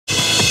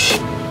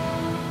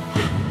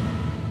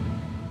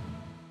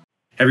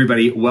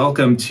Everybody,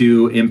 welcome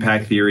to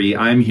Impact Theory.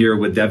 I'm here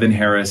with Devon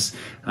Harris.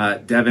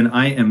 Devon,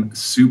 I am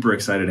super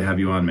excited to have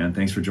you on, man.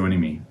 Thanks for joining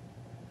me.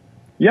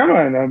 Yeah,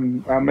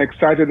 man, I'm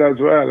excited as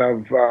well.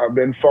 I've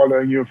been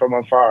following you from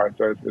afar,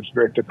 so it's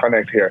great to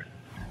connect here.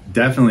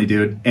 Definitely,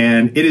 dude.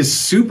 And it is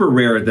super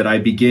rare that I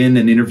begin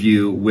an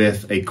interview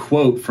with a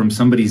quote from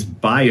somebody's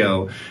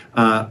bio,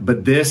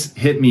 but this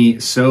hit me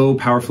so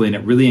powerfully, and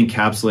it really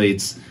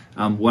encapsulates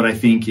what I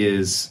think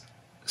is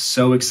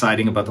so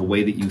exciting about the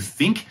way that you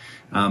think.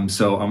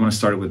 So I want to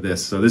start it with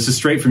this. So this is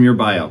straight from your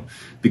bio.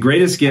 The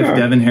greatest gift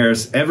Devon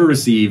Harris ever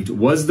received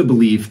was the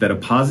belief that a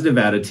positive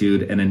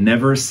attitude and a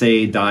never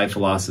say die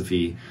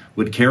philosophy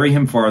would carry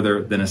him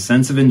farther than a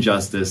sense of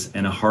injustice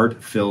and a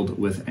heart filled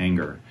with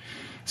anger.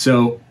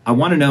 So I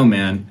want to know,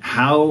 man,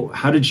 how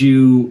did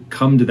you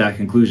come to that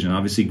conclusion?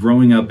 Obviously,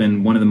 growing up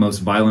in one of the most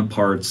violent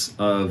parts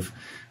of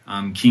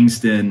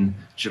Kingston,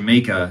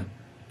 Jamaica,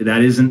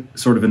 that isn't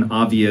sort of an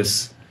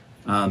obvious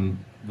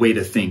way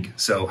to think.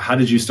 So how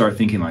did you start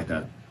thinking like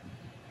that?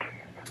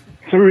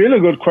 It's a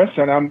really good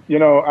question. I'm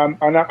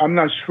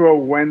not sure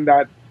when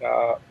that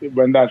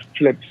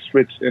flip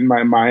switched in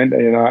my mind. I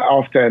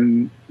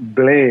often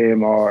blame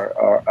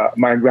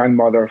my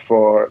grandmother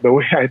for the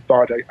way I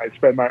thought. I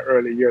spent my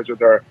early years with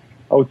her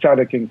outside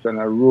of Kingston,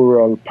 a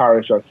rural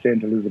parish of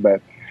St.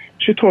 Elizabeth.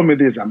 She told me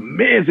these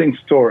amazing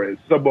stories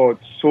about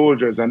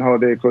soldiers and how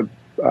they could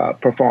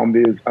perform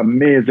these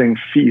amazing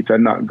feats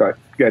and not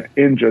get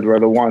injured, were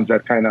the ones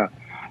that kind of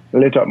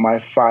lit up my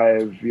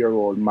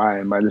 5-year-old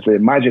mind, my little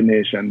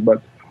imagination.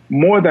 But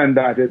more than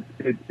that,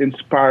 it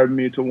inspired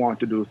me to want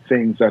to do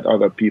things that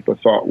other people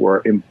thought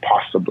were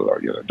impossible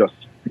or just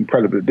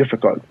incredibly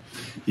difficult.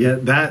 Yeah,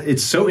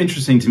 it's so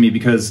interesting to me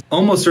because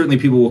almost certainly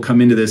people will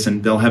come into this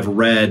and they'll have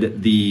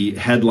read the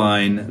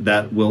headline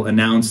that will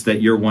announce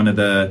that you're one of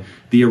the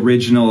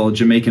original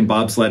Jamaican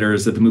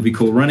bobsledders that the movie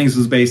Cool Runnings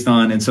was based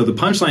on. And so the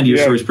punchline to your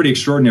story is pretty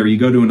extraordinary. You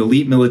go to an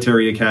elite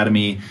military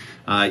academy.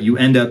 You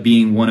end up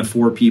being one of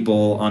 4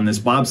 people on this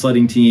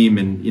bobsledding team.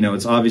 And,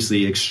 it's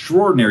obviously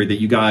extraordinary that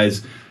you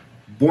guys,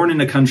 born in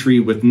a country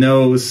with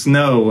no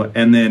snow,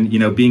 and then,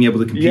 being able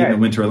to compete in the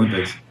Winter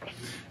Olympics.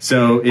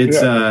 So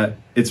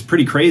it's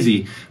pretty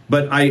crazy.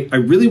 But I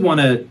really want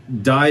to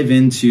dive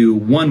into,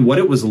 one, what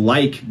it was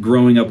like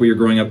growing up where you're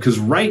growing up. Because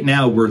right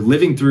now we're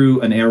living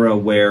through an era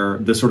where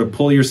the sort of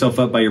pull yourself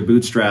up by your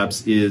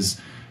bootstraps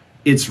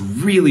it's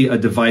really a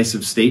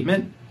divisive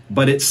statement.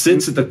 But it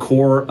sits at the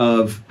core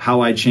of how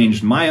I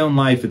changed my own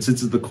life. It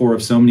sits at the core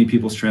of so many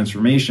people's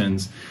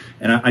transformations.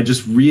 And I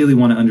just really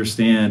want to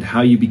understand how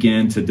you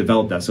began to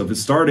develop that. So if it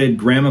started,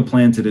 grandma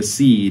planted a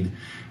seed,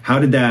 how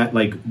did that,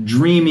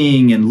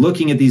 dreaming and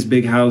looking at these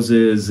big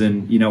houses,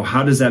 and,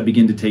 how does that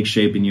begin to take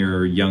shape in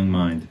your young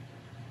mind?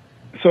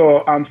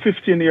 So I'm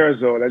 15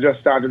 years old. I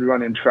just started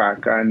running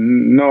track.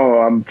 And no,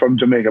 I'm from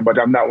Jamaica, but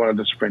I'm not one of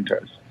the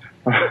sprinters.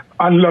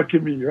 Unlucky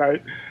me,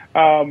 right?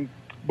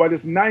 But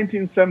it's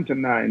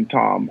 1979,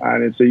 Tom,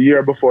 and it's a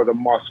year before the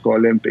Moscow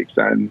Olympics.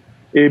 And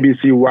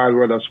ABC Wild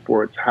Weather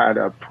Sports had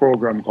a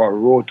program called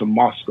Road to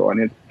Moscow,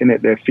 and in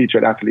it they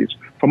featured athletes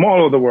from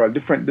all over the world,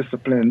 different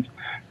disciplines,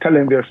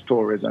 telling their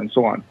stories and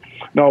so on.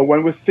 Now,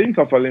 when we think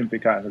of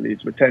Olympic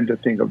athletes, we tend to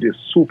think of these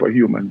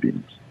superhuman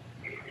beings.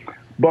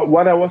 But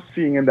what I was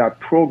seeing in that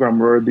program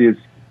were these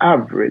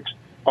average,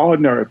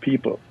 ordinary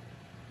people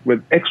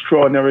with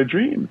extraordinary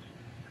dreams.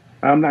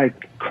 I'm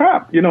like,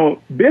 crap,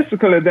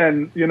 basically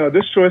then,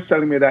 this show is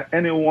telling me that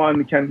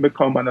anyone can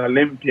become an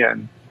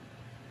Olympian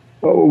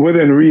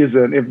within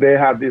reason if they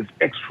have these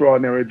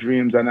extraordinary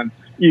dreams and an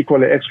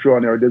equally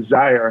extraordinary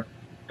desire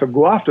to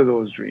go after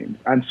those dreams.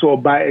 And so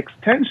by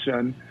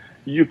extension,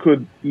 you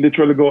could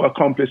literally go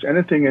accomplish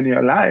anything in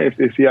your life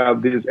if you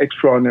have these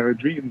extraordinary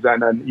dreams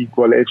and an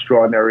equally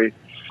extraordinary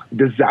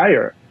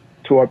desire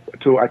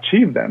to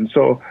achieve them.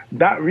 So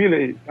that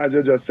really, as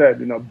you just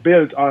said,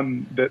 built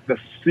on the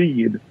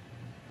seed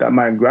that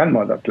my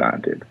grandmother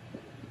planted.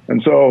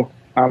 And so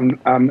I'm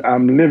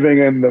living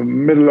in the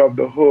middle of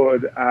the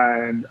hood,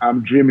 and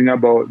I'm dreaming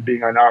about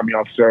being an army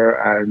officer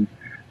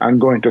and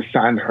going to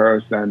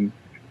Sandhurst and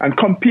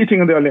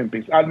competing in the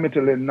Olympics.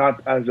 Admittedly,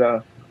 not as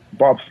a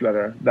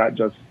bobsledder. That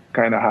just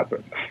kind of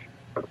happened.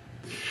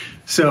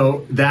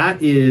 So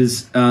that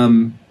is,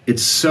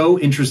 it's so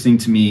interesting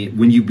to me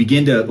when you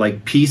begin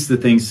to piece the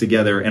things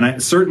together.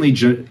 And certainly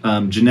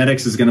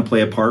genetics is going to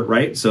play a part,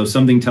 right? So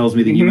something tells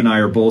me that you and I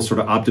are both sort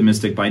of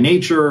optimistic by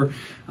nature.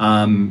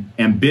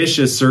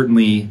 Ambitious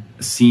certainly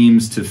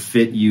seems to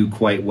fit you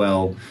quite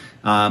well.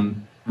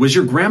 Was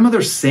your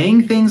grandmother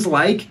saying things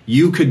like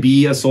you could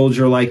be a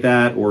soldier like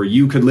that, or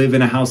you could live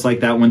in a house like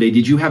that one day?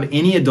 Did you have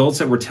any adults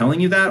that were telling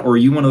you that, or are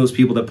you one of those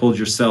people that pulled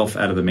yourself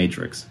out of the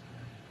matrix?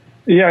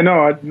 Yeah,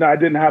 no, I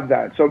didn't have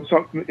that. So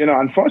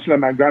unfortunately,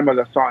 my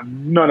grandmother saw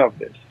none of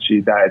this.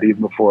 She died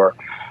even before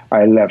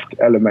I left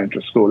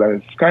elementary school.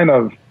 And it's kind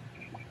of,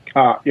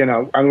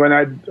 and when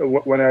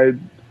I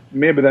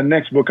maybe the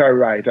next book I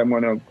write,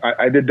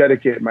 I did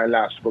dedicate my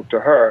last book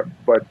to her,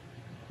 but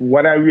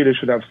what I really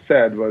should have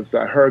said was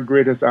that her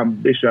greatest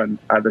ambition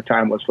at the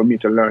time was for me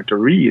to learn to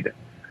read.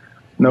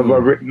 Now,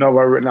 I've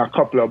written a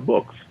couple of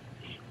books,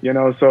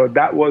 So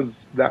that was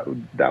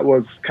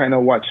kind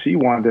of what she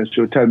wanted.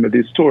 She would tell me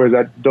these stories.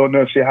 I don't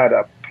know if she had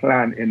a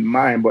plan in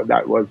mind, but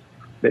that was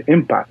the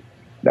impact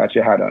that she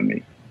had on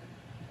me.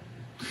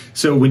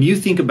 So when you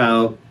think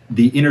about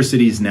the inner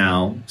cities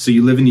now, so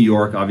you live in New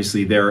York,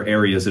 obviously there are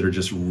areas that are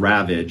just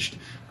ravaged.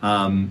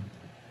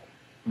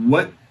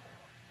 What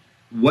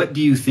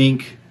do you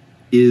think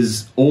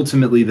is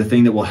ultimately the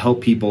thing that will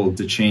help people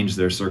to change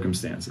their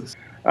circumstances?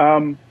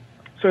 So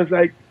it's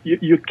like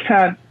you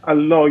can't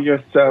allow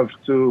yourself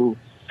to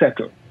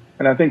settle.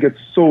 And I think it's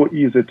so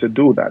easy to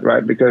do that,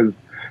 right? Because,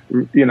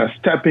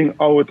 stepping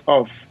out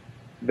of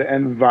the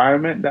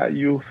environment that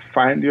you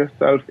find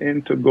yourself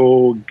in to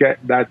go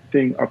get that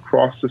thing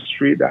across the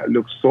street that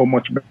looks so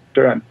much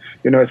better and,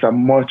 it's a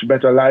much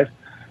better life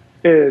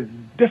is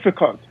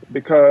difficult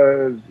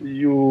because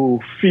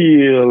you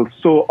feel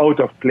so out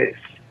of place.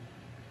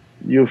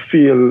 You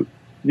feel,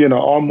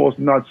 almost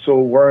not so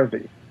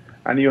worthy.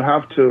 And you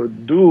have to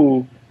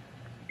do,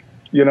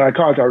 I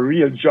call it a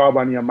real job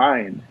on your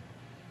mind.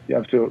 You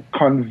have to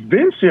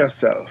convince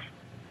yourself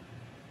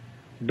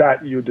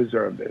that you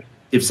deserve this.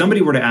 If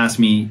somebody were to ask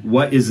me,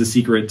 what is the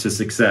secret to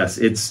success?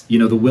 It's,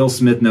 the Will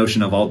Smith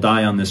notion of I'll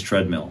die on this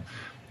treadmill.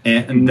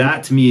 And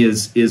that to me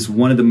is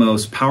one of the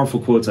most powerful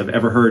quotes I've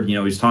ever heard.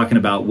 He's talking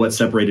about what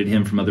separated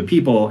him from other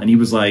people. And he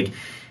was like,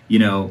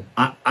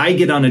 I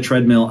get on a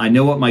treadmill, I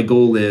know what my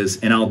goal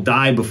is, and I'll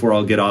die before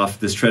I'll get off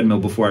this treadmill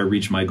before I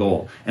reach my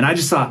goal. And I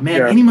just thought,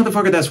 man, any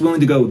motherfucker that's willing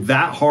to go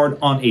that hard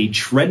on a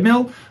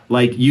treadmill,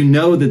 like,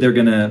 that they're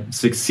going to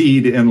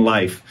succeed in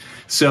life.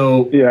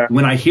 So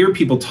when I hear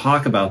people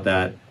talk about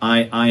that,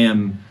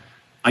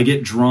 I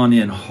get drawn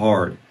in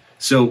hard.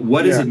 So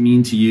what does it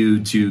mean to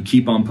you to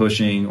keep on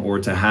pushing or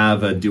to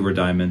have a do or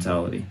die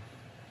mentality?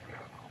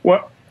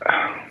 Well,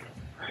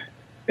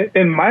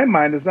 in my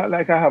mind, it's not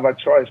like I have a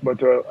choice but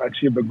to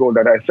achieve the goal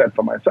that I set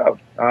for myself.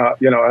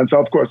 And so,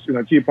 of course,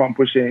 keep on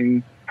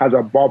pushing has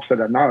a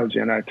bobsled analogy.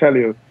 And I tell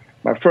you,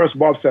 my first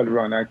bobsled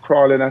run, I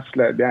crawled in a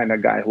sled behind a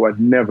guy who had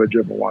never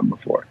driven one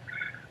before.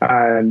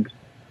 And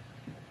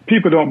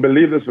people don't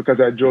believe this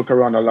because I joke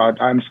around a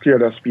lot. I'm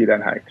scared of speed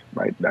and height,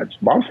 right? That's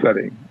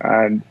bobsledding.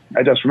 And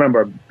I just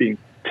remember being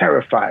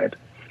terrified.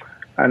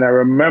 And I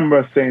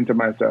remember saying to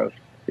myself,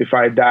 if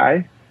I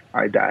die,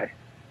 I die.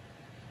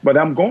 But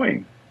I'm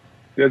going.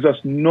 There's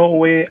just no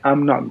way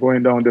I'm not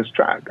going down this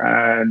track.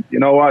 And you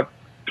know what?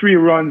 3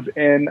 runs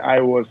in,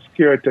 I was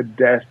scared to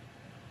death,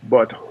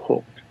 but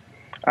hooked.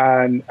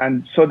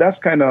 And so that's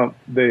kind of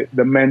the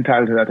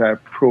mentality that I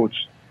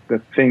approach the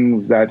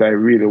things that I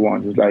really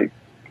want. It's like,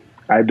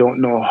 I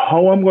don't know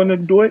how I'm going to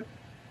do it.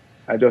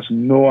 I just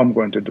know I'm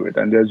going to do it.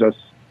 And there's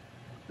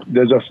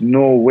just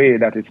no way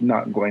that it's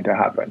not going to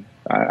happen.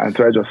 And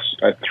so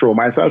I throw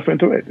myself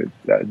into it.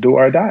 It's do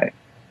or die.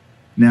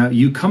 Now,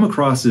 you come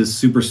across as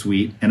super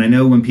sweet, and I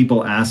know when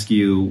people ask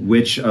you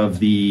which of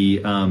the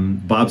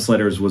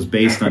bobsledders was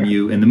based on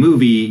you in the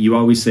movie, you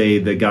always say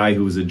the guy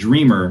who was a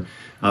dreamer,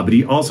 but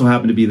he also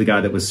happened to be the guy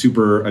that was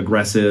super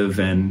aggressive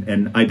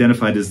and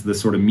identified as the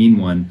sort of mean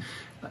one.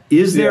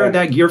 Is there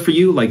that gear for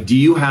you? Like, do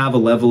you have a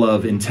level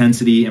of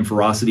intensity and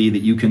ferocity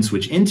that you can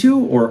switch into,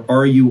 or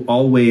are you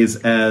always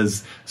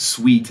as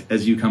sweet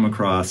as you come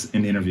across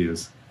in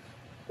interviews?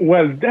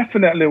 Well,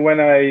 definitely when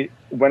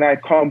I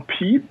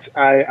compete,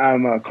 I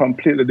am a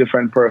completely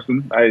different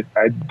person. I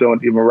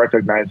don't even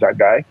recognize that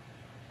guy.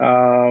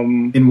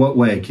 In what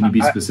way? Can you be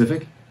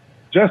specific?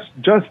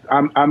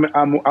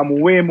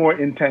 I'm way more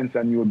intense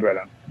than you,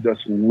 brother.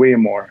 Just way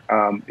more.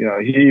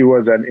 He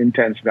was an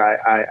intense guy.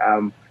 I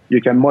am.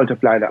 You can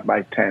multiply that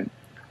by 10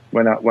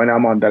 when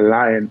I'm on the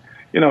line.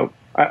 So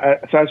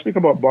I speak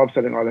about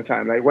bobsledding all the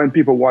time. Like when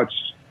people watch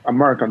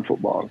American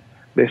football,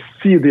 they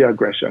see the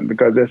aggression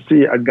because they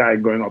see a guy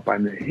going up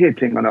and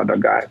hitting another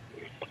guy.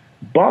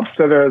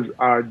 Bobsledders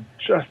are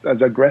just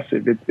as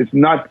aggressive. It's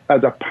not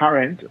as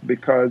apparent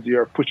because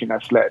you're pushing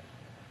a sled,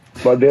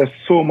 but there's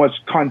so much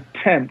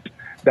contempt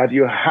that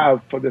you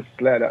have for the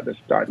sled at the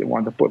start. You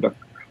want to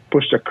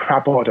push the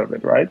crap out of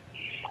it, right?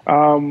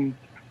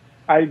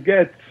 I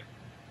get,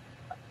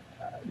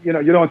 you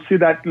don't see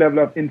that level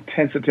of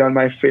intensity on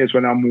my face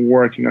when I'm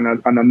working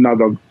on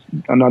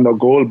another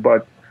goal,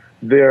 but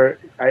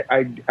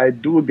I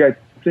do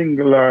get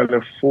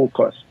singularly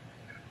focused,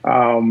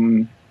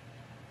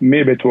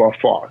 maybe to a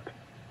fault.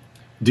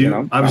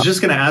 I was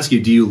just going to ask you,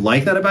 do you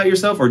like that about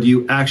yourself, or do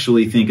you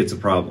actually think it's a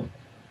problem?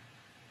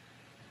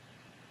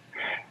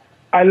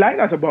 I like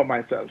that about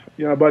myself,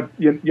 but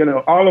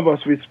all of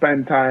us, we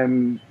spend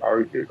time,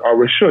 or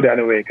we should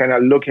anyway, kind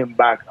of looking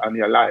back on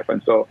your life.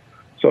 And so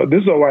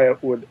this is how I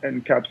would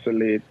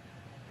encapsulate,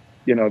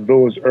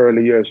 those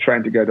early years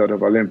trying to get out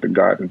of Olympic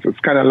Gardens. It's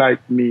kind of like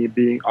me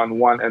being on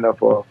one end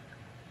of a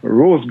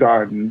rose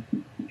garden,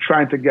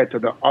 trying to get to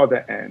the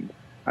other end.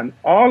 And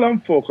all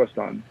I'm focused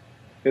on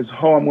is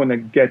how I'm going to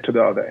get to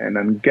the other end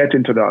and get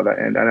into the other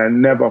end. And I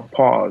never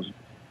pause,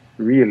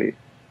 really,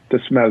 to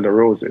smell the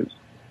roses.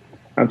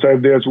 And so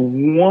if there's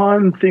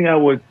one thing I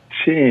would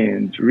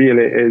change,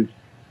 really, is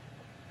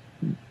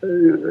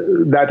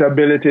that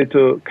ability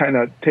to kind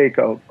of take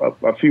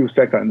a few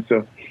seconds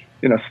to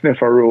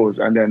sniff a rose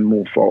and then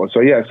move forward. So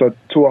yeah, so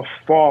to a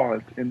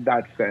fault in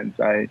that sense,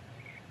 I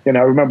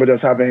remember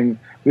just having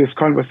these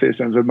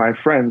conversations with my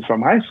friends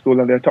from high school,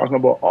 and they're talking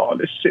about all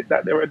the shit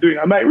that they were doing.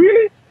 I'm like,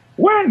 really?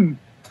 When?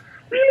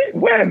 Really?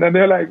 When? And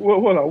they're like, well,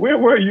 hold on, where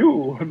were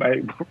you? I'm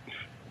like,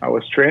 I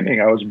was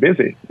training, I was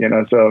busy,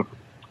 so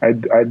I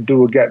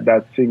do get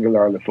that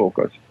singularly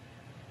focus.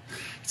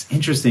 It's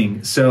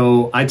interesting.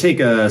 So I take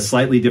a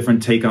slightly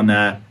different take on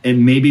that.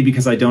 And maybe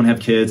because I don't have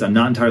kids, I'm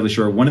not entirely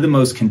sure. One of the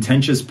most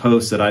contentious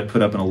posts that I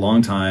put up in a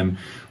long time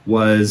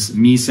was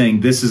me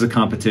saying this is a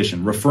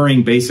competition,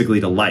 referring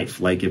basically to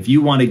life. Like, if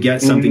you want to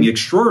get something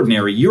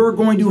extraordinary, you're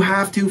going to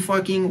have to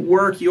fucking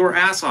work your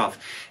ass off.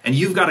 And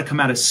you've got to come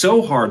at it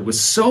so hard with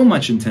so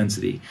much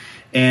intensity.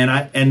 And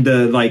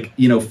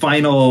the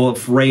final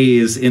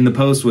phrase in the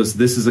post was,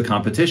 this is a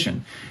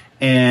competition.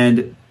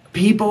 And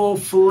people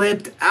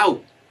flipped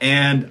out.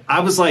 And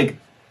I was like,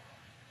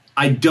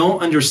 I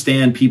don't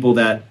understand people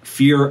that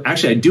fear.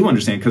 Actually, I do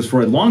understand, because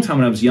for a long time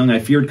when I was young, I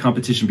feared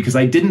competition because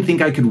I didn't think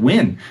I could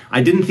win.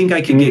 I didn't think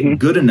I could get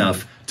good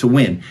enough to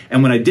win.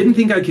 And when I didn't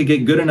think I could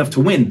get good enough to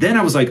win, then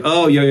I was like,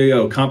 oh,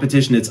 yo,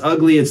 competition. It's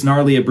ugly. It's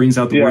gnarly. It brings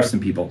out the worst in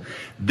people.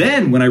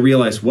 Then when I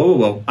realized,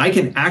 whoa, I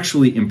can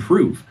actually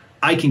improve.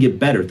 I can get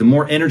better. The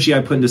more energy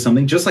I put into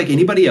something, just like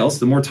anybody else,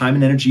 the more time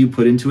and energy you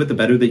put into it, the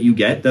better that you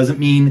get. Doesn't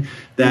mean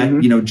that,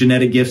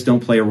 genetic gifts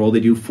don't play a role. They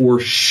do for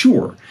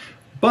sure.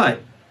 But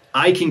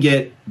I can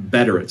get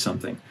better at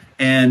something.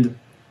 And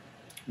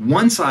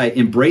once I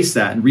embraced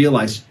that and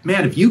realized,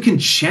 man, if you can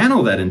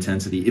channel that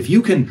intensity, if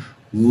you can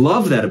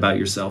love that about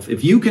yourself,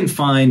 if you can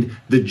find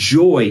the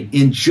joy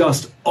in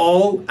just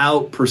all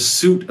out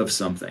pursuit of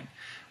something,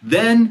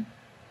 then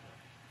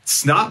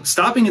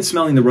stopping and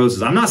smelling the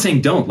roses. I'm not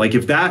saying don't. Like,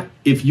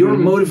 if you're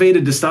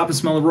motivated to stop and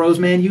smell a rose,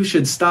 man, you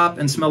should stop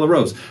and smell a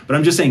rose. But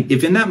I'm just saying,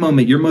 if in that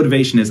moment your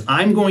motivation is,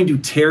 I'm going to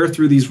tear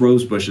through these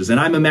rose bushes, and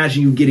I'm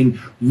imagining you getting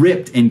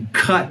ripped and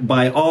cut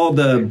by all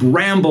the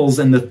brambles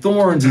and the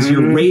thorns as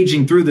you're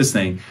raging through this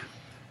thing.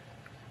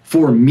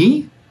 For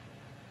me,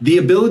 the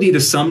ability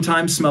to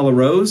sometimes smell a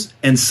rose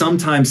and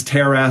sometimes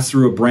tear ass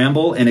through a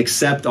bramble and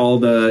accept all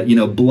the,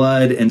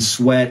 blood and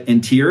sweat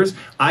and tears,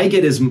 I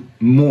get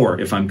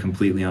more, if I'm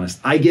completely honest,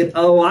 I get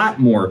a lot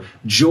more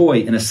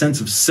joy and a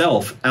sense of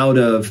self out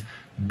of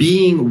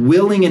being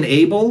willing and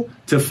able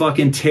to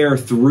fucking tear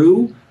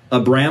through a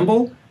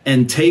bramble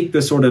and take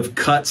the sort of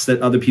cuts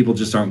that other people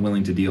just aren't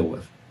willing to deal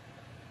with.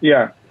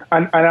 Yeah,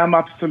 and I'm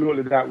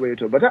absolutely that way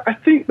too. But I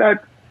think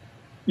that,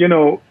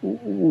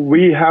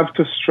 we have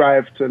to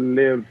strive to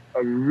live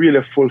a really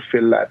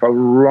fulfilled life, a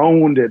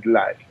rounded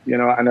life,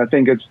 and I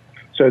think it's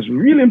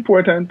really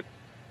important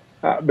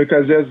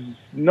because there's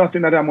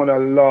nothing that I'm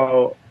going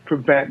to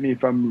prevent me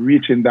from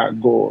reaching that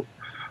goal.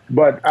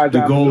 But as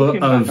I'm looking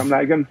back, I'm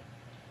like,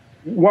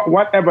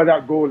 whatever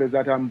that goal is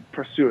that I'm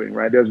pursuing,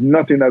 right? There's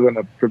nothing that's going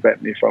to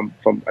prevent me from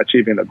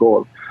achieving a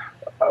goal.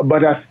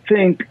 But I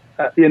think,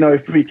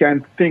 if we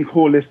can think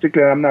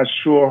holistically, I'm not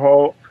sure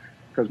how,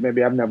 because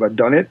maybe I've never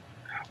done it,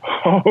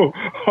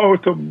 how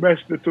to mesh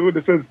the two.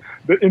 This is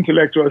the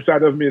intellectual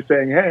side of me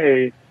saying,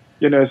 hey,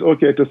 it's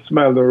okay to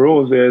smell the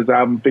roses. I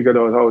haven't figured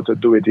out how to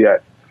do it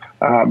yet.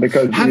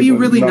 Because have you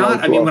really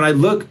not? I mean, when I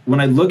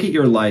look at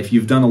your life,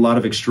 you've done a lot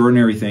of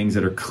extraordinary things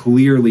that are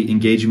clearly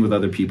engaging with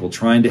other people,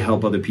 trying to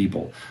help other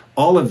people.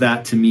 All of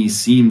that to me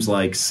seems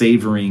like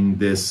savoring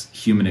this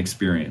human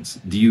experience.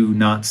 Do you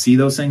not see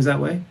those things that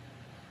way?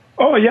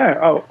 Oh yeah.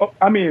 Oh,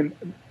 I mean,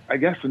 I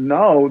guess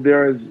now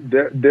there's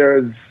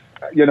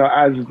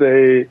as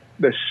the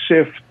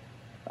shift,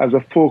 as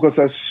the focus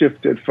has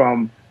shifted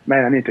from,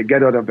 man, I need to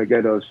get out of the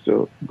ghettos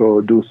to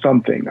go do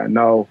something. And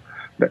now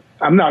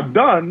I'm not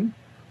done,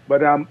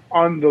 but I'm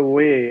on the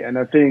way. And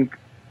I think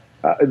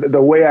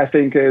the way I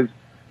think is,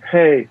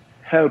 hey,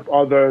 help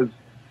others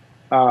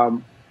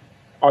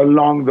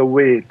along the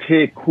way.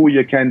 Take who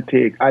you can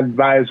take,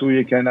 advise who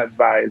you can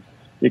advise.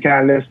 You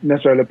can't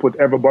necessarily put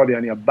everybody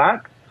on your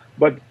back,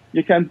 but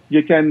you can.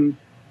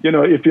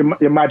 If you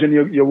imagine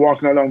you're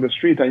walking along the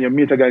street and you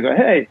meet a guy, go,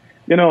 hey,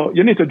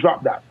 you need to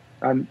drop that,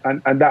 and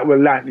that will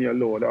lighten your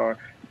load, or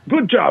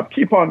good job,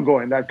 keep on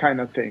going, that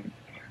kind of thing.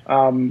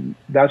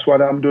 That's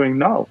what I'm doing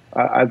now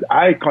as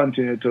I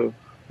continue to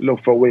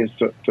look for ways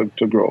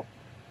to grow.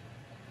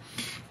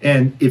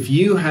 And if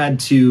you had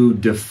to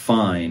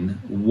define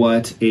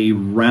what a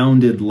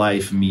rounded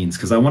life means,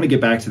 because I want to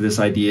get back to this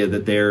idea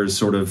that there's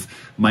sort of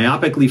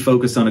myopically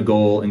focused on a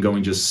goal and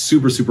going just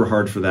super, super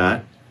hard for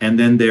that. And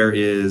then there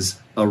is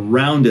a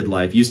rounded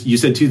life. You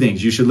said two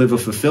things. You should live a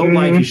fulfilled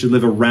life. You should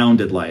live a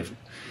rounded life.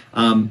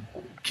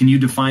 Can you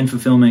define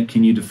fulfillment?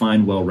 Can you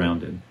define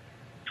well-rounded?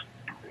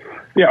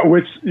 Yeah,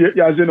 which,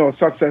 as you know,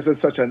 success is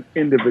such an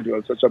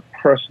individual, such a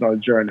personal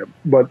journey.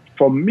 But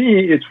for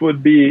me, it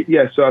would be,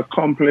 yes, to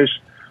accomplish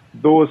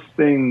those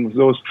things,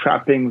 those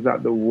trappings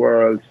that the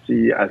world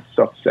see as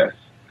success.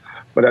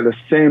 But at the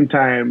same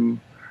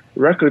time,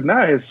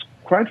 recognize,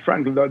 quite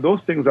frankly, that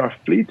those things are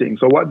fleeting.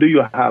 So what do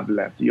you have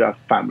left? You have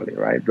family,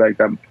 right? Like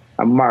I'm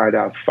married,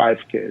 I have 5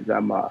 kids,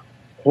 I'm a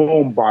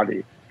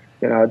homebody.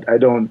 You know, I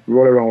don't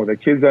roll around with the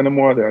kids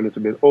anymore. They're a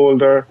little bit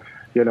older.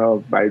 You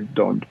know, I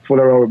don't fool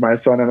around with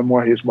my son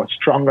anymore. He's much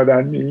stronger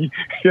than me.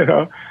 You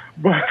know,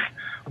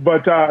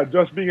 but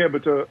just being able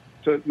to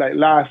like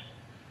last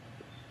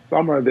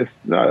summer,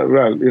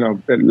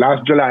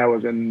 last July I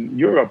was in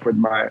Europe with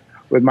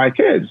my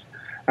kids,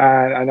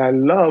 and I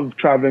love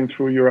traveling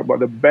through Europe. But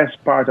the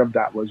best part of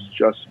that was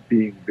just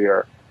being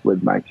there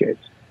with my kids.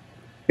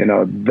 You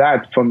know,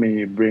 that for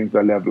me brings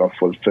a level of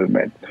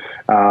fulfillment.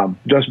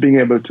 Just being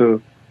able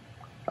to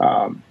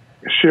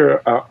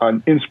share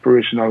an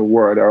inspirational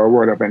word or a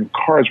word of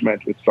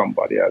encouragement with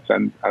somebody else,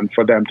 and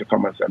for them to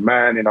come and say,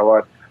 man, you know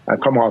what, I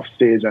come off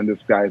stage and this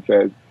guy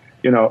says,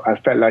 you know, I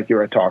felt like you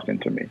were talking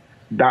to me.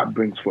 That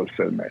brings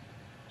fulfillment.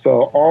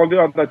 So all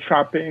the other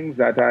trappings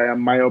that I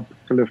am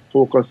myopically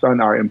focused on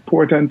are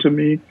important to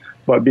me,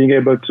 but being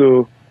able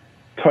to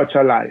touch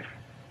a life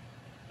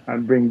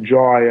and bring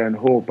joy and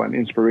hope and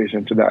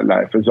inspiration to that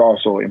life is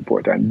also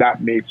important.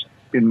 That makes,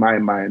 in my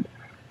mind,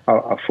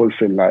 a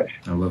fulfilled life.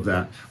 I love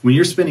that. When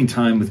you're spending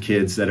time with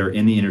kids that are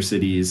in the inner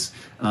cities,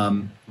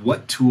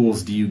 what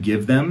tools do you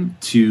give them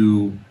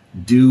to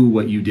do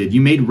what you did?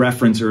 You made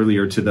reference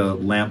earlier to the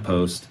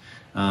lamppost.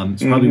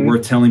 It's probably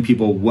worth telling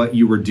people what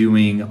you were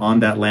doing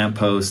on that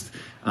lamppost.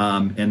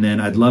 And then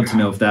I'd love to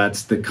know if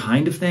that's the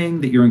kind of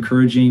thing that you're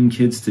encouraging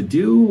kids to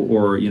do,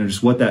 or, you know,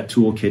 just what that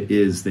toolkit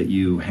is that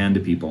you hand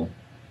to people.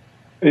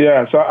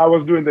 Yeah, so I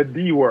was doing the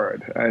D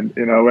word, and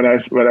you know, when I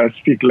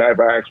speak live,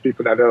 I ask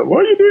people that, "What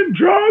are you doing,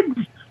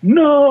 drugs?"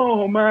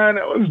 No, man,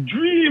 I was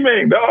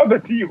dreaming. The other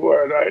D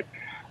word, right?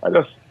 I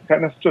just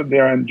kind of stood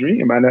there and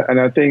dreamed,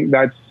 and I think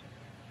that's,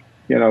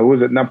 you know,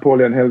 was it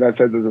Napoleon Hill that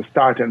said there's a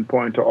starting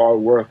point to all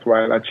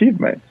worthwhile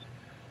achievements,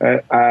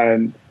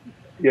 and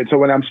yeah, so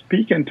when I'm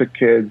speaking to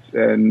kids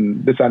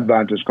in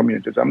disadvantaged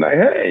communities, I'm like,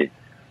 hey,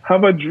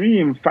 have a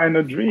dream, find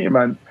a dream,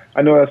 and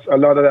I know a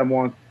lot of them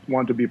want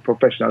to be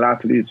professional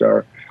athletes,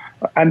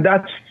 and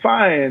that's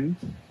fine.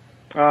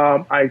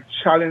 I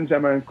challenge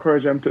them and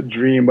encourage them to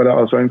dream, but I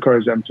also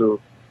encourage them to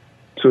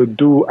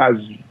do as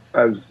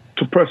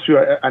to pursue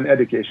an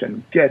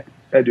education, get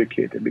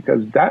educated,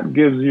 because that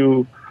gives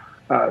you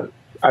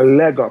a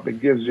leg up.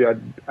 It gives you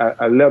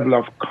a level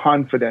of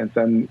confidence,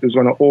 and is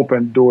going to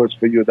open doors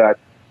for you that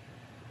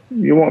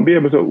you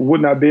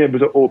would not be able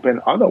to open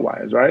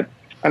otherwise, right?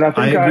 And I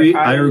think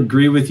I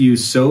agree with you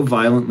so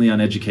violently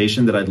on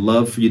education that I'd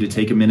love for you to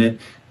take a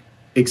minute.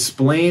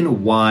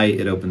 Explain why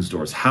it opens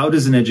doors. How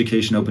does an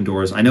education open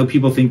doors? I know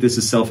people think this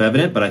is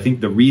self-evident, but I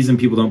think the reason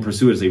people don't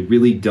pursue it is they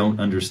really don't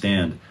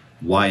understand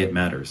why it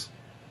matters.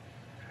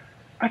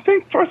 I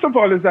think, first of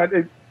all, is that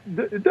it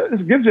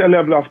gives you a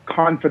level of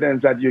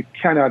confidence that you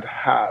cannot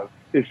have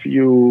if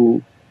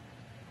you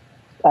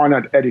are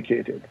not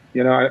educated.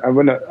 You know,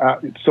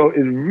 so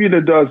it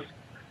really does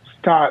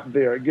start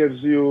there. It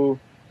gives you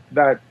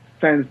that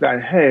sense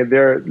that, hey,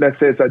 let's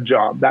say it's a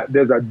job, that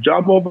there's a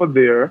job over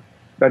there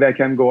that I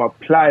can go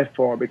apply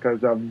for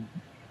because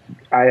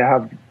I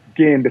have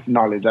gained this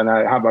knowledge and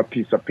I have a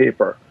piece of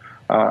paper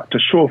to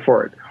show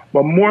for it.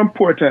 But more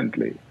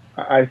importantly,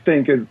 I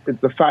think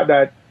it's the fact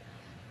that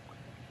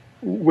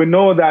we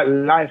know that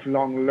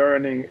lifelong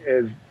learning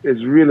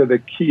is really the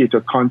key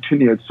to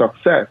continued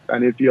success.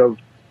 And if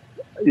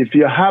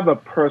you have a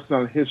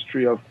personal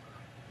history of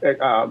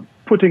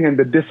putting in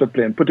the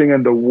discipline, putting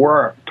in the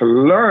work to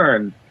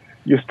learn,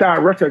 you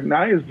start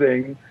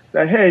recognizing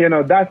that, hey, you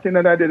know, that thing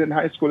that I did in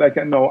high school, I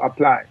can now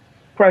apply.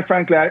 Quite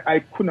frankly,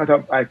 I could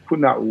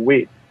not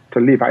wait to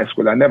leave high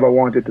school. I never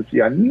wanted to see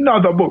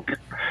another book,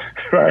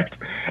 right?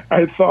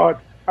 I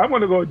thought, I'm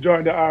going to go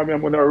join the army.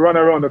 I'm going to run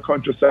around the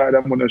countryside.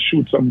 I'm going to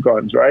shoot some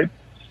guns, right?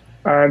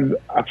 And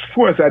at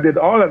first, I did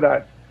all of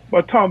that.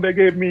 But Tom, they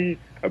gave me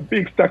a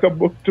big stack of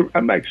books.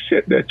 I'm like,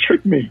 shit, they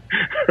tricked me,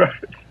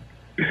 right?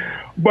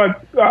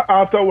 But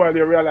after a while,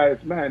 you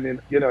realize,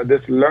 man, you know,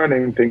 this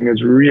learning thing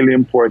is really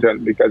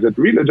important because it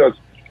really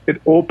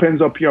it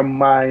opens up your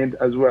mind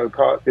as well.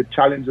 Cause it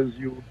challenges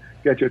you,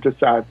 get you to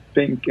start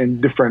think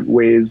in different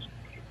ways,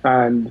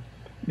 and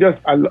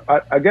just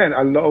again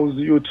allows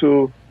you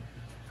to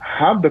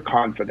have the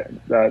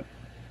confidence that,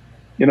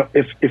 you know,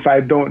 if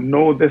I don't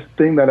know this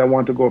thing that I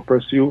want to go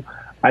pursue,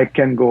 I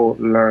can go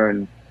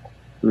learn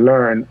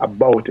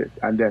about it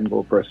and then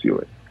go pursue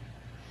it.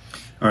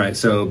 All right,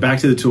 so back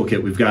to the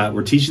toolkit.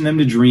 We're teaching them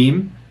to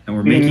dream, and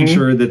we're making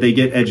sure that they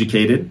get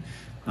educated.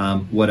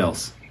 What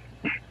else?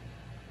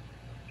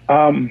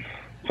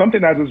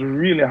 Something that is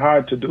really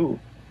hard to do.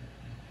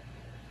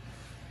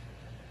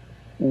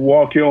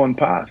 Walk your own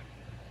path.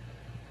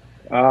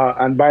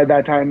 And by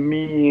that I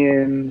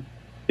mean,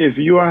 if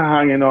you are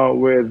hanging out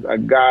with a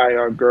guy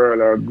or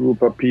girl or a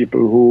group of people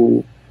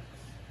who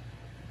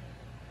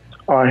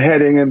are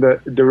heading in the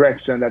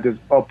direction that is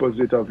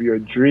opposite of your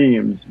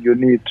dreams, you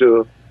need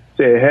to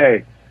say,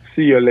 hey,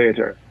 see you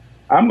later.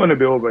 I'm going to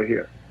be over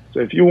here.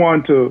 So if you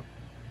want to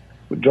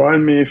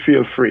join me,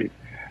 feel free.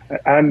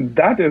 And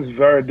that is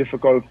very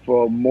difficult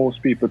for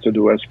most people to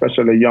do,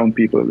 especially young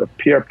people. The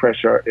peer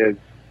pressure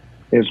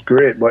is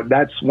great, but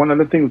that's one of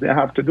the things they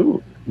have to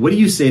do. What do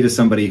you say to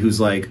somebody who's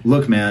like,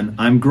 look, man,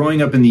 I'm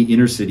growing up in the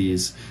inner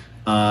cities.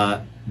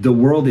 The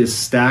world is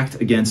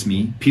stacked against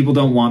me. People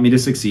don't want me to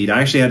succeed.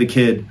 I actually had a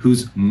kid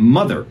whose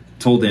mother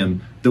told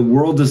him, the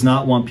world does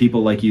not want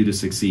people like you to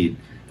succeed.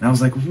 And I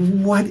was like,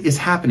 what is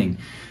happening?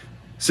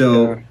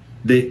 So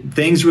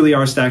things really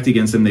are stacked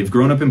against them. They've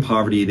grown up in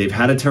poverty. They've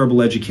had a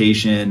terrible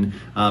education.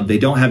 They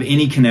don't have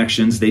any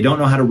connections. They don't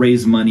know how to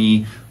raise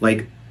money.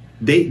 Like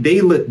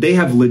they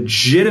have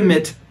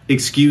legitimate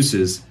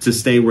excuses to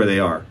stay where they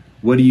are.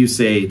 What do you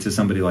say to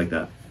somebody like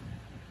that?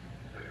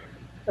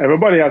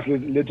 Everybody has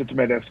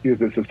legitimate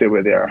excuses to stay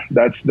where they are.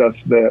 That's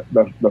the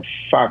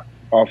fact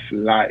of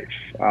life.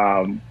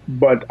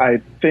 But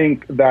I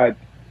think that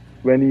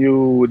when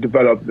you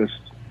develop this,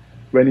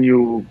 when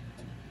you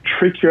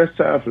trick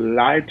yourself,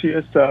 lie to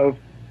yourself,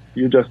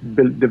 you just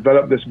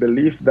develop this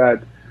belief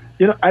that,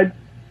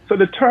 so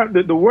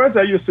the words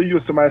I used to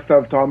use to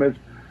myself, Tom, is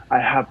I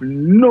have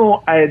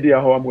no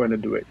idea how I'm going to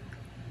do it,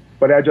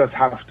 but I just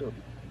have to.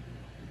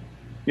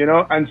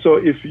 And so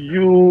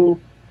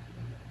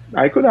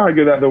I could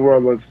argue that the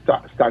world was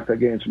stacked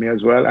against me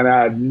as well, and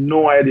I had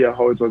no idea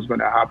how it was going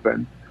to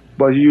happen.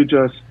 But you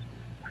don't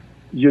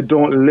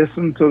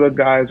listen to the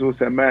guys who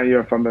say, man,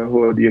 you're from the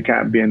hood, you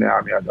can't be in the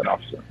army as an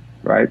officer,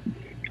 right?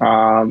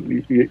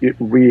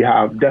 We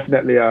have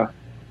definitely a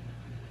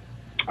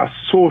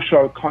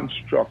social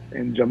construct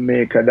in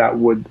Jamaica that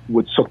would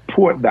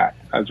support that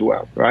as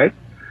well, right?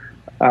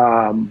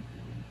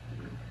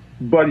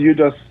 But you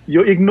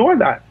ignore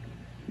that.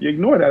 You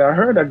ignore that. I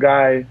heard a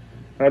guy,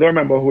 I don't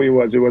remember who he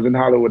was in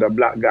Hollywood, a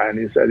black guy, and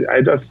he said,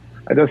 I just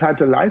had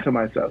to lie to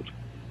myself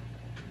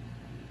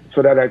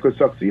so that I could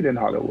succeed in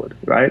Hollywood,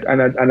 right?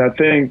 And I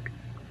think,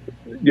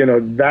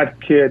 that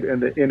kid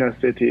in the inner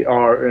city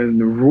or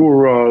in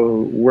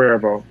rural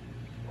wherever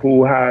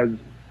who has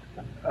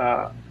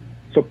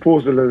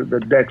supposedly the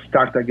deck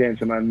stacked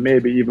against him, and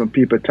maybe even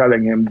people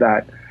telling him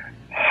that,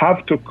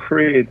 have to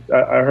create,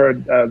 I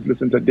heard,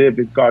 listen to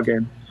David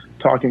Goggin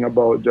talking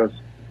about just,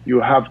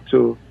 you have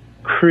to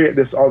create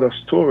this other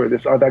story,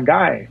 this other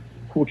guy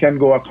who can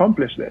go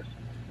accomplish this.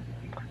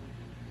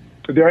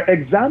 There are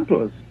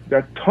examples. There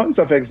are tons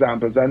of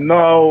examples. And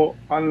now,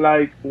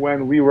 unlike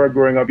when we were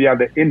growing up, you have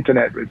the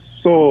internet with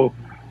so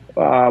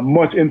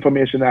much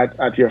information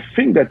at your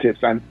fingertips,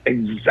 and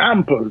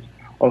examples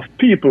of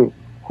people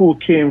who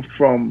came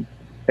from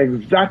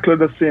exactly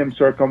the same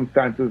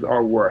circumstances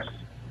or worse.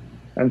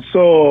 And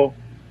so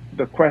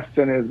the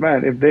question is,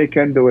 man, if they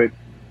can do it,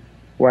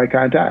 why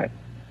can't I?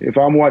 If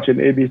I'm watching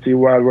ABC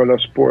Wild World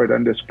of Sport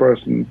and this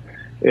person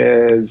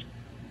is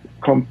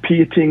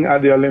competing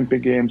at the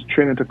Olympic Games,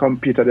 training to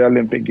compete at the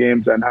Olympic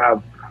Games, and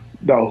have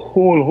the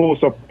whole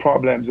host of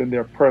problems in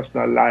their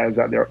personal lives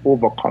that they're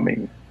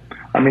overcoming.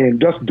 I mean,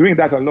 just doing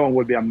that alone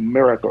would be a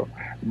miracle.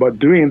 But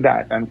doing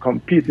that and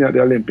competing at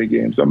the Olympic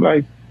Games, I'm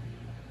like,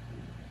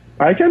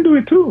 I can do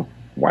it too.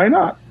 Why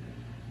not?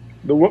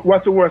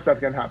 What's the worst that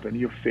can happen?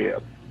 You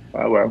fail.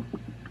 Well,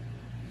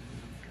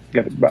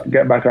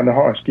 get back on the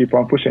horse, keep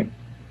on pushing.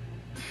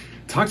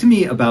 Talk to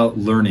me about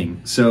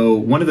learning. So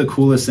one of the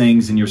coolest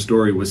things in your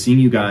story was seeing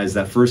you guys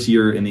that first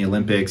year in the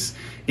Olympics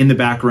in the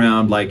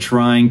background, like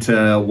trying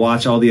to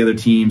watch all the other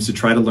teams to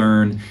try to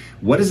learn.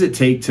 What does it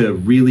take to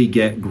really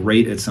get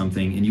great at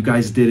something? And you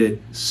guys did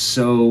it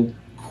so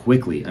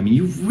quickly. I mean,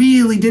 you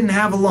really didn't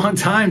have a long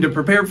time to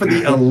prepare for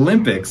the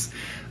Olympics.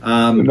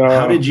 No.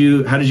 How did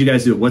you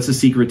guys do it? What's the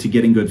secret to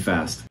getting good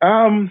fast?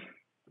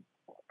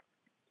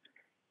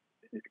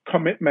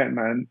 Commitment,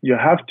 man. You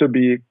have to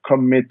be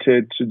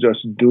committed to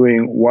just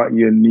doing what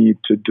you need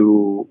to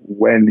do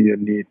when you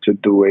need to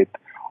do it,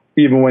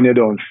 even when you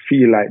don't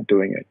feel like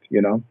doing it,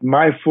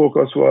 My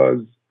focus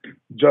was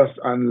just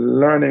on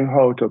learning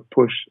how to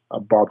push a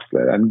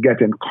bobsled and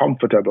getting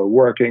comfortable,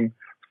 working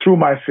through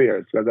my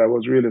fears, because I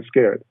was really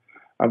scared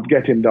of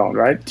getting down,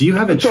 right? Do you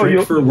have a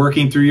trick for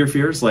working through your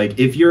fears? Like,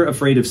 if you're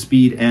afraid of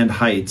speed and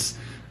heights,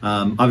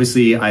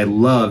 obviously, I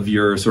love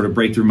your sort of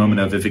breakthrough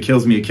moment of if it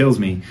kills me, it kills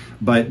me.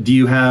 But do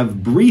you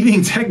have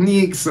breathing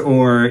techniques,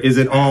 or is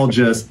it all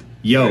just,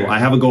 I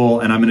have a goal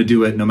and I'm going to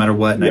do it no matter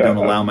what, and I don't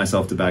allow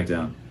myself to back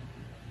down?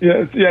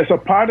 Yeah. So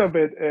part of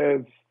it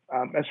is,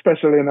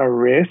 especially in a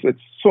race, it's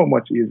so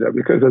much easier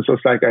because it's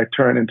just like I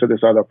turn into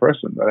this other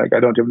person. Like I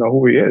don't even know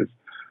who he is.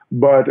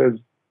 But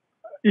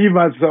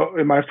even so,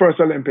 in my first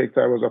Olympics,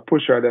 I was a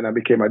pusher, then I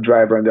became a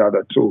driver in the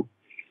other two.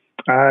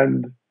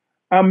 And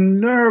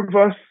I'm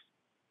nervous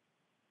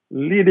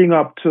leading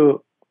up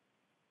to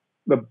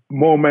the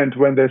moment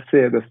when they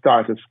say the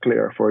start is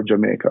clear for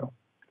Jamaica.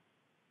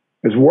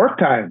 It's work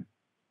time.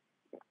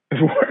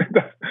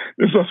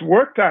 It's just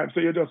work time, so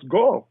you just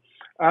go.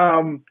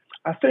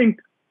 I think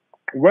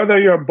whether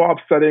you're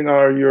bobsledding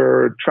or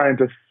you're trying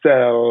to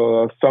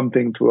sell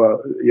something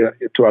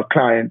to a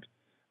client,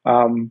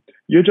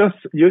 you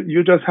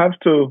just have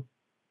to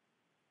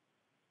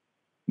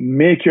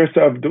make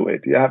yourself do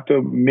it. You have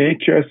to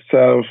make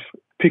yourself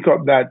pick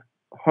up that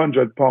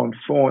 100-pound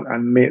phone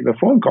and make the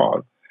phone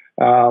call.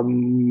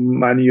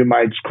 And you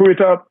might screw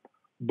it up,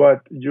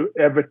 but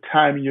every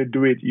time you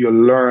do it, you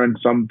learn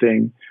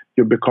something,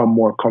 you become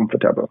more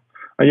comfortable.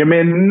 And you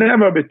may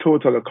never be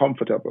totally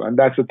comfortable. And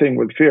that's the thing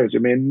with fears. You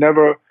may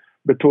never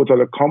be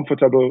totally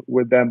comfortable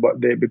with them,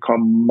 but they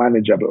become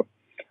manageable.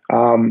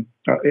 And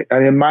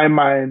in my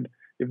mind,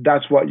 if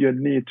that's what you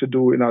need to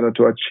do in order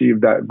to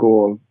achieve that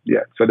goal,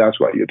 yeah, so that's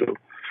what you do.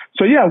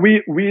 So yeah,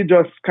 we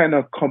just kind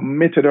of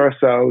committed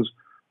ourselves,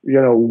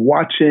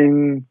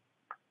 watching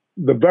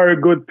the very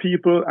good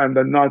people and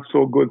the not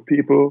so good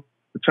people,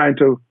 trying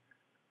to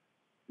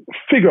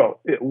figure out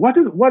what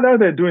are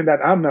they doing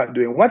that I'm not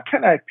doing? What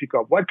can I pick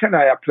up? What can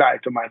I apply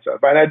to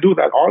myself? And I do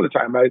that all the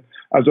time.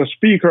 As a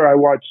speaker, I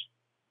watch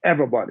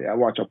everybody. I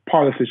watch a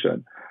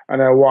politician,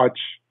 and I watch,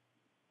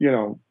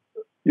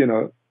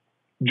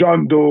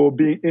 John Doe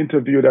being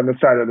interviewed on the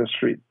side of the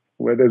street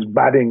where there's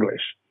bad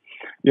English,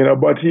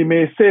 but he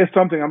may say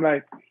something. I'm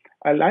like,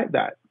 I like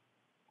that.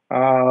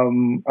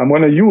 I'm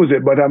going to use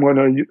it, but I'm going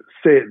to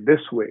say it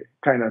this way,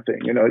 kind of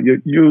thing.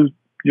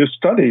 You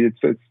study.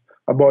 It's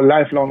about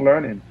lifelong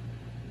learning.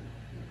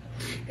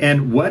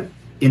 And what,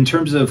 in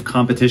terms of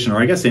competition, or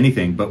I guess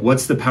anything, but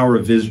what's the power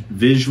of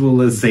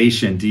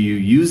visualization? Do you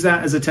use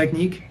that as a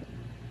technique?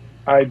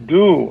 I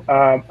do.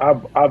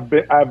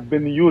 I've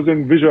been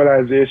using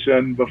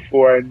visualization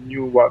before I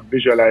knew what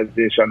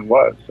visualization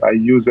was. I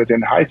used it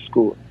in high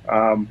school.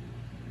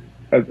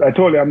 As I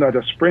told you, I'm not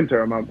a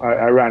sprinter.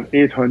 I ran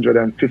 800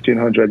 and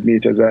 1500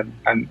 meters,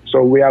 and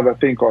so we have a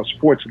thing called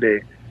Sports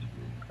Day,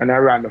 and I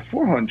ran the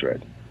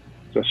 400.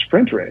 It's a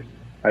sprint race.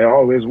 I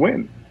always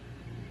win.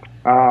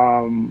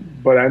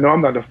 But I know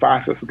I'm not the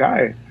fastest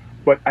guy.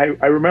 But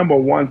I remember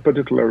one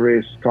particular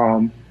race,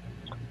 Tom.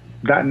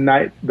 The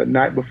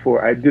night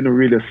before, I didn't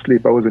really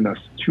sleep. I was in a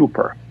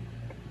stupor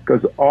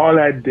because all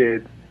I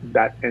did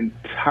that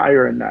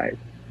entire night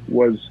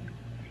was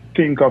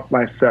think of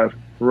myself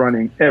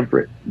running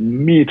every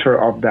meter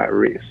of that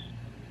race.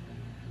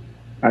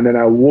 And then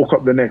I woke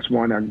up the next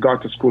morning, I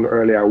got to school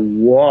early, I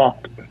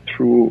walked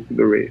through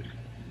the race,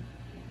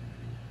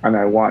 and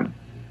I won.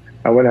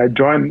 And when I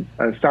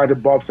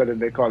started Bobsled,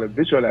 and they call it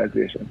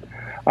visualization.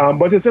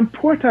 But it's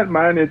important,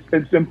 man.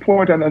 It's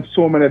important on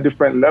so many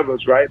different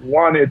levels, right?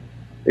 One, it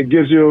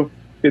gives you,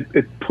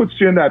 it puts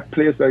you in that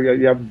place that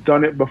you have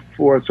done it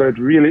before, so it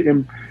really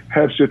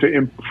helps you to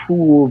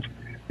improve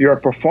your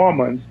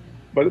performance.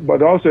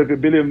 But also, if you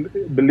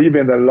believe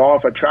in the law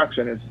of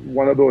attraction, it's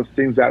one of those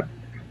things that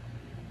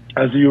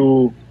as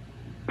you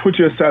put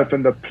yourself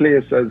in the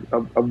place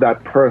of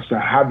that person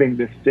having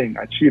this thing,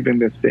 achieving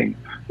this thing,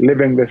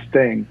 living this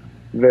thing,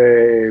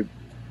 the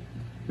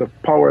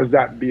powers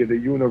that be, the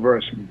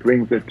universe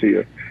brings it to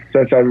you. So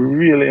it's a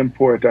really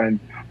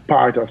important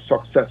part of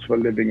successful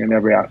living in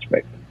every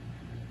aspect.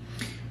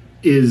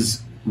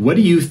 What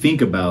do you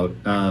think about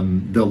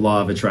the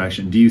law of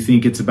attraction? Do you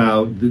think it's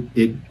about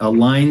it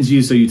aligns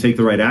you so you take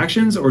the right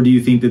actions, or do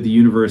you think that the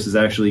universe is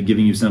actually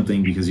giving you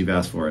something because you've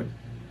asked for it?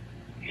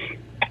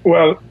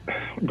 Well,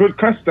 good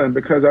question,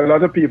 because a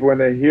lot of people, when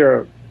they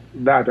hear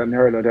that and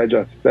hear what I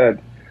just said,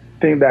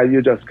 think that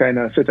you just kind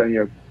of sit on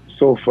your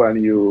sofa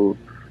and you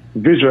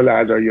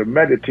visualize or you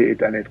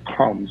meditate and it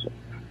comes.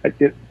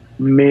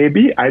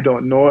 Maybe, I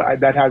don't know.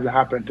 That hasn't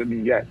happened to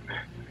me yet.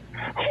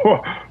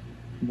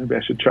 Maybe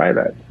I should try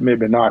that.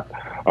 Maybe not.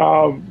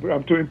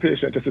 I'm too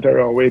impatient to sit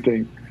around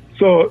waiting.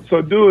 So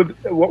dude,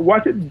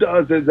 what it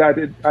does is that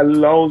it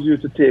allows you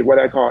to take what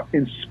I call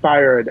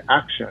inspired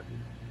action.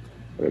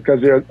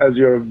 Because as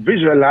you're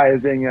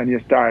visualizing and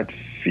you start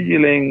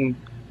feeling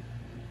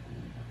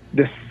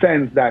the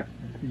sense that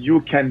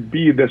you can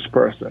be this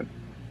person,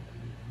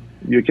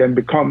 you can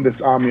become this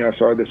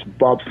armyist or this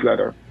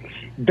bobsledder,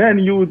 then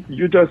you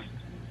just,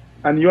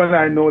 and you and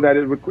I know that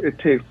it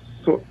takes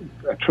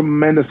a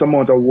tremendous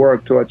amount of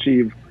work to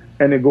achieve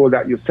any goal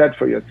that you set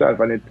for yourself,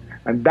 and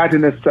that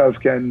in itself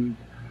can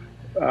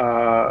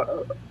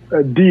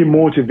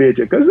demotivate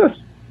you, because it's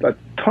a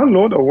ton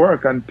load of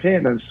work and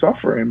pain and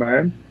suffering,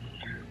 man.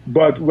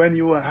 But when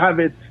you have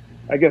it,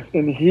 I guess,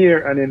 in here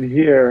and in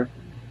here,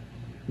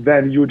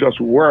 then you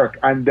just work,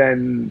 and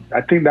then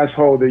I think that's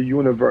how the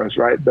universe,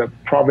 right, the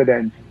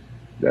providence,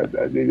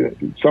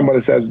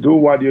 somebody says, do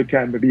what you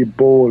can, but be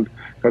bold,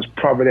 because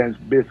providence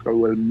basically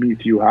will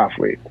meet you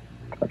halfway.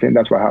 I think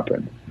that's what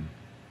happened.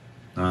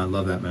 I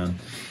love that, man.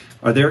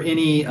 Are there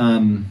any,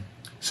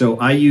 so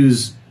I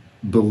use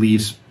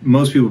beliefs,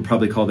 most people would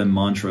probably call them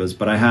mantras,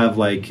 but I have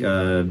like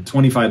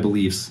 25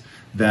 beliefs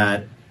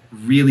that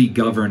really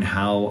govern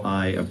how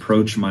I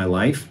approach my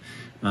life.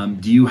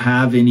 Do you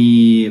have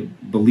any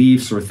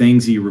beliefs or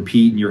things that you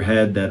repeat in your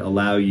head that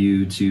allow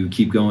you to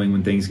keep going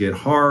when things get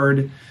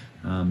hard?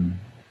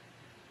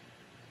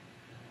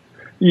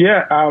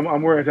 Yeah,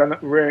 I'm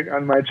wearing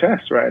on my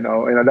chest right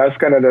now. That's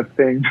kind of the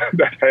thing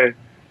that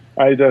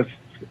I just,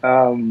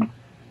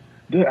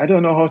 I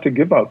don't know how to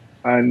give up.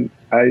 And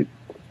I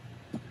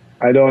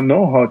don't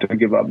know how to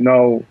give up.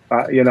 Now,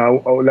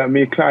 let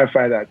me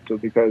clarify that too,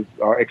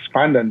 or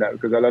expand on that,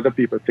 because a lot of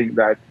people think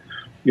that,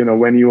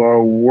 when you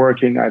are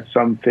working at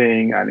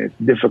something and it's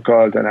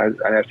difficult, and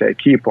I say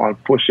keep on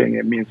pushing,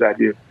 it means that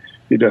you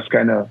just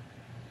kind of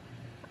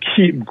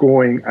keep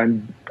going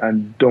and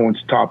don't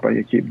stop, and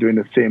you keep doing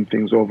the same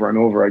things over and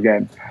over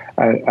again.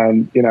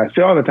 And I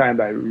say all the time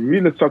that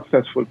really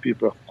successful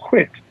people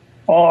quit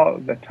all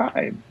the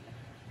time.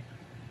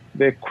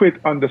 they quit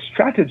on the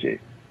strategy,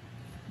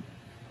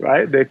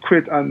 right? They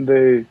quit on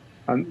they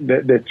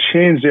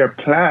change their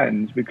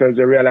plans because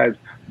they realize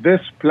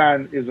this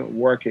plan isn't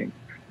working.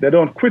 They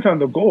don't quit on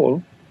the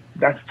goal.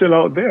 That's still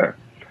out there.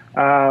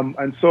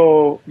 And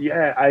so,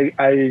 yeah,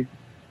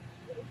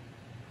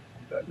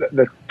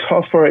 the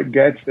tougher it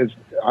gets, is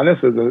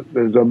honestly,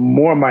 the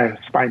more my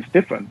spine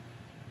stiffens.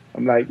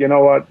 I'm like, you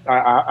know what?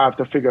 I have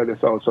to figure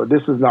this out. So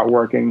this is not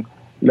working.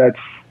 Let's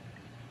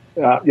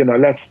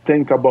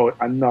think about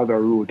another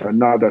route,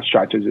 another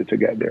strategy to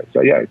get there.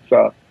 So yeah, it's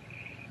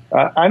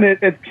and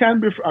it can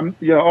be,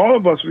 all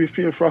of us, we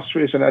feel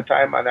frustration at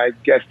times, and I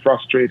get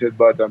frustrated,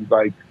 but I'm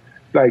like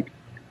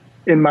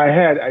in my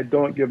head, I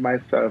don't give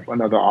myself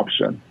another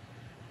option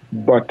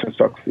but to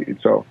succeed.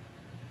 So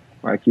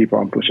I keep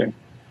on pushing.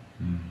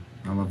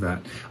 I love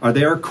that. Are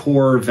there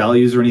core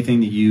values or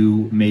anything that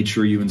you made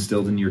sure you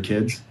instilled in your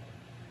kids?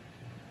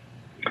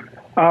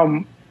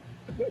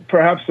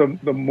 Perhaps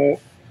the more,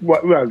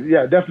 well,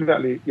 yeah,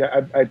 definitely.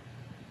 Yeah, I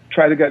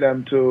try to get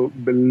them to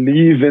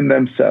believe in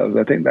themselves.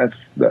 I think that's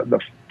the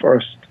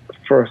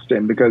first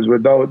thing, because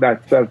without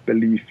that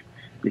self-belief,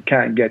 you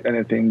can't get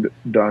anything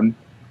done.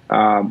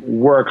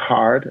 Work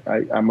hard.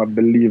 I'm a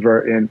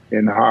believer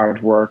in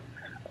hard work.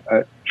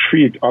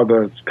 Treat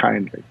others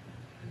kindly.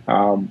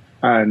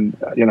 And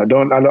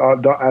don't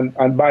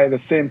and by the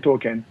same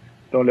token,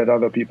 don't let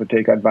other people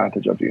take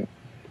advantage of you.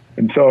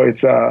 And so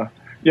it's the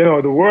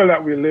world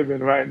that we live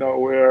in right now,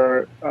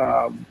 where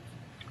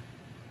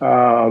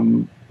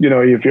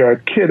if you're a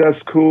kid at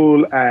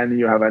school and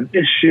you have an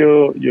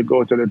issue, you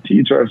go to the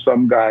teacher,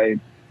 some guy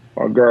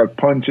or girl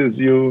punches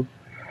you,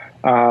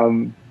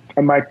 and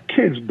my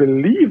kids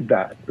believe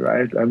that,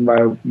 right? And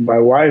my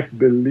wife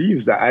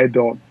believes that. I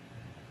don't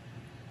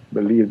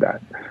believe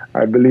that.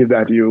 I believe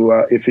that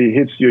if he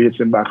hits you, hits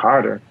him back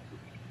harder,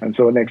 and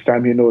so next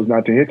time he knows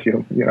not to hit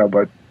you.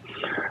 But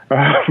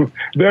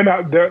they're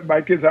not.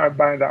 My kids aren't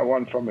buying that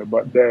one from me,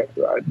 but they're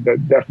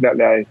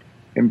definitely, I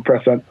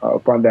impress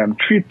upon them.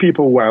 Treat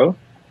people well,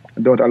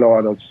 and don't allow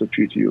others to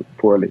treat you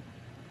poorly.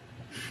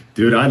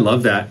 Dude, I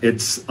love that.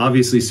 It's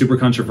obviously super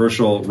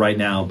controversial right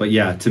now, but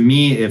yeah, to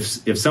me,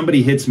 if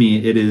somebody hits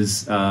me, it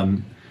is.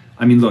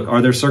 Look,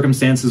 are there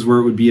circumstances where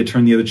it would be a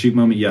turn the other cheek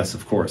moment? Yes,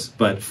 of course.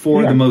 But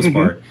for the most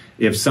part,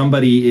 if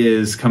somebody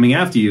is coming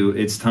after you,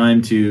 it's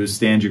time to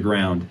stand your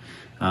ground.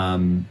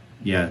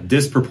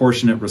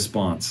 Disproportionate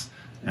response,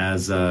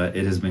 as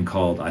it has been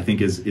called, I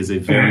think is a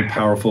very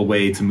powerful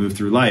way to move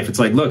through life. It's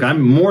like, look, I'm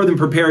more than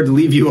prepared to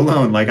leave you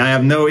alone. Like, I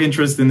have no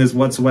interest in this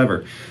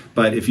whatsoever.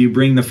 But if you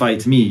bring the fight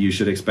to me, you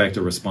should expect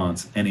a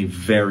response, and a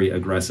very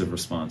aggressive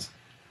response.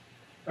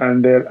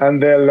 And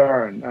they'll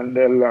learn.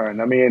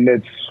 I mean,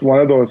 it's one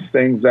of those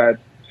things that,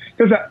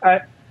 because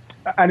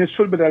and it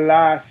should be the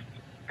last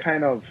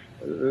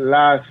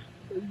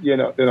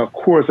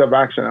course of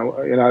action.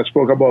 I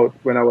spoke about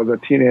when I was a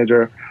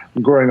teenager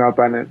growing up,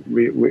 and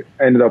we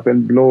ended up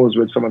in blows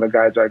with some of the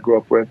guys I grew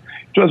up with.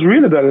 It was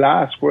really the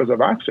last course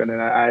of action,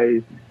 and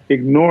I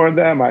ignored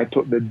them. I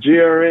took the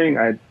jeering,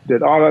 I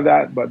did all of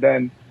that, but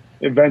then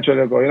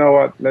eventually I go, you know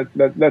what?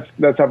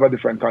 Let's have a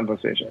different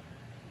conversation.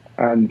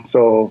 And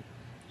so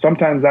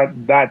sometimes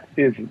that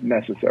is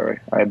necessary,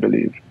 I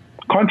believe.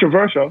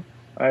 Controversial,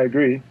 I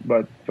agree,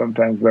 but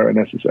sometimes very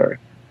necessary.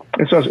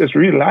 It's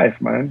real life,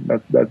 man.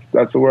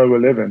 That's the world we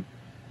live in.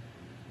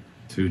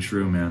 Too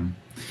true, man.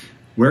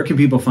 Where can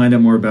people find out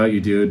more about you,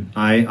 dude?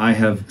 I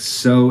have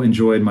so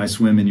enjoyed my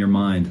swim in your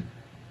mind.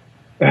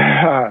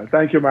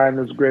 Thank you, man.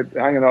 It's great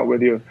hanging out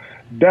with you.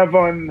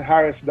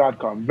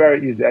 DevonHarris.com.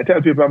 Very easy. I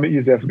tell people I'm the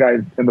easiest guy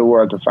in the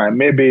world to find.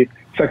 Maybe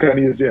second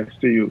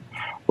easiest to you.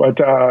 But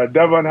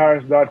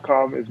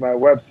DevonHarris.com is my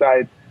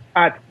website.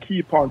 At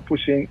Keep On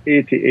Pushing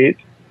 88.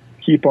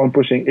 Keep On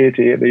Pushing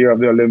 88, the year of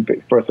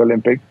the first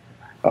Olympics.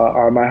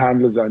 Are my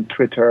handles on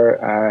Twitter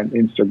and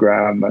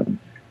Instagram, and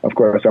of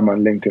course I'm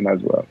on LinkedIn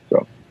as well.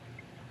 So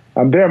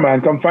I'm there,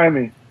 man. Come find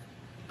me.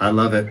 I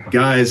love it.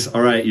 Guys,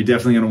 all right, you're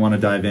definitely going to want to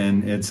dive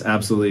in. It's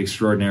absolutely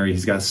extraordinary.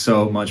 He's got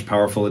so much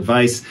powerful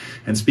advice.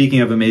 And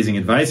speaking of amazing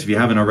advice, if you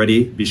haven't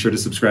already, be sure to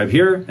subscribe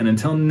here. And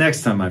until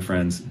next time, my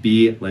friends,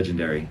 be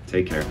legendary.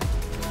 Take care.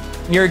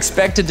 You're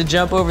expected to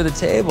jump over the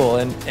table,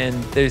 and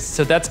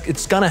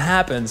it's gonna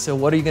happen. So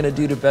what are you gonna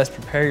do to best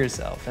prepare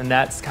yourself? And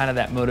that's kind of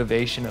that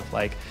motivation of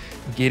like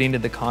getting to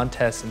the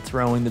contest and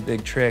throwing the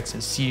big tricks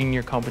and seeing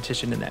your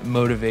competition in that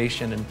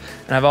motivation. And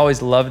I've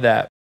always loved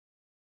that.